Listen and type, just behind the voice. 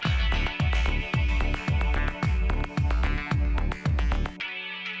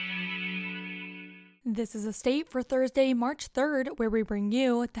This is a State for Thursday, March 3rd, where we bring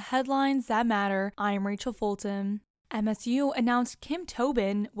you the headlines that matter. I'm Rachel Fulton. MSU announced Kim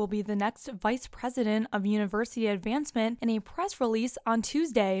Tobin will be the next Vice President of University Advancement in a press release on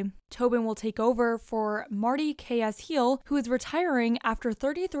Tuesday. Tobin will take over for Marty K.S. Heel, who is retiring after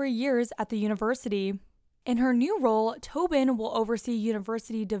 33 years at the university. In her new role, Tobin will oversee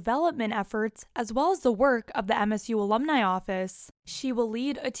university development efforts as well as the work of the MSU Alumni Office. She will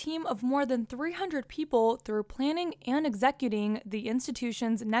lead a team of more than 300 people through planning and executing the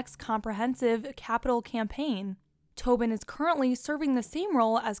institution's next comprehensive capital campaign. Tobin is currently serving the same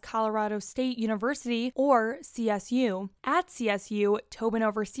role as Colorado State University, or CSU. At CSU, Tobin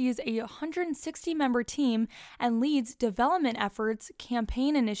oversees a 160-member team and leads development efforts,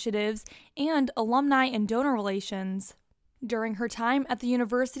 campaign initiatives, and alumni and donor relations. During her time at the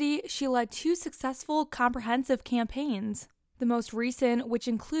university, she led 2 successful comprehensive campaigns. The most recent, which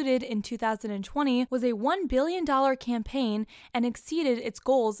included in 2020, was a $1 billion campaign and exceeded its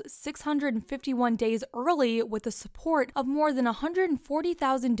goals 651 days early with the support of more than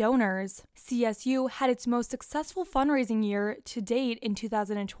 140,000 donors. CSU had its most successful fundraising year to date in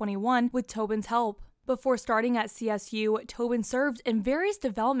 2021 with Tobin's help. Before starting at CSU, Tobin served in various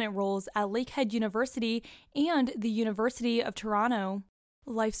development roles at Lakehead University and the University of Toronto.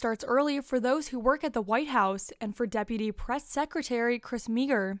 Life starts early for those who work at the White House and for Deputy Press Secretary Chris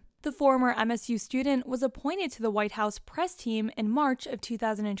Meagher. The former MSU student was appointed to the White House press team in March of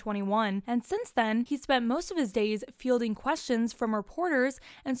 2021, and since then, he spent most of his days fielding questions from reporters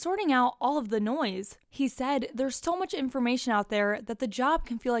and sorting out all of the noise. He said, "There's so much information out there that the job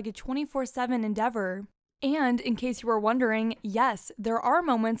can feel like a 24/7 endeavor." And in case you were wondering, yes, there are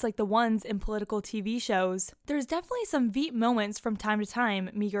moments like the ones in political TV shows. There's definitely some Veep moments from time to time,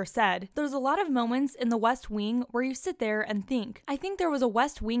 Meagher said. There's a lot of moments in the West Wing where you sit there and think. I think there was a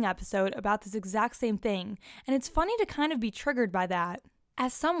West Wing episode about this exact same thing, and it's funny to kind of be triggered by that.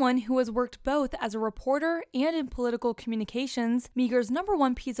 As someone who has worked both as a reporter and in political communications, Meagher's number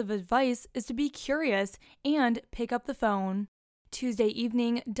one piece of advice is to be curious and pick up the phone. Tuesday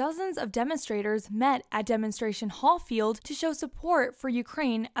evening, dozens of demonstrators met at Demonstration Hall Field to show support for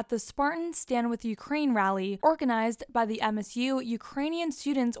Ukraine at the Spartans Stand With Ukraine rally organized by the MSU Ukrainian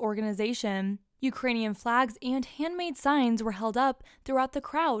Students Organization. Ukrainian flags and handmade signs were held up throughout the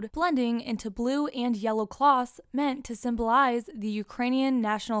crowd, blending into blue and yellow cloths meant to symbolize the Ukrainian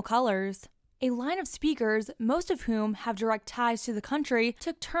national colors. A line of speakers, most of whom have direct ties to the country,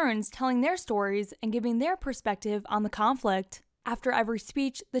 took turns telling their stories and giving their perspective on the conflict. After every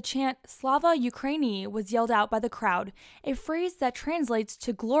speech, the chant "Slava Ukraini" was yelled out by the crowd, a phrase that translates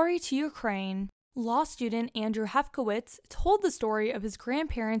to "Glory to Ukraine." Law student Andrew Hefkowitz told the story of his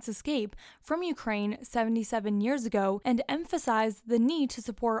grandparents' escape from Ukraine 77 years ago and emphasized the need to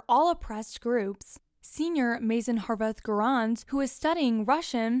support all oppressed groups. Senior Mason Harvath-Garand, who is studying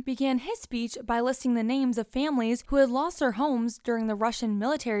Russian, began his speech by listing the names of families who had lost their homes during the Russian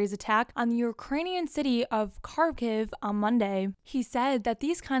military's attack on the Ukrainian city of Kharkiv on Monday. He said that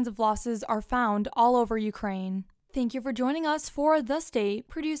these kinds of losses are found all over Ukraine. Thank you for joining us for The State,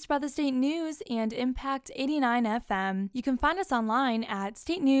 produced by the State News and Impact 89 FM. You can find us online at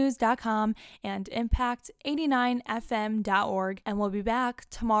statenews.com and impact89fm.org, and we'll be back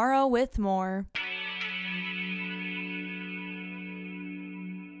tomorrow with more.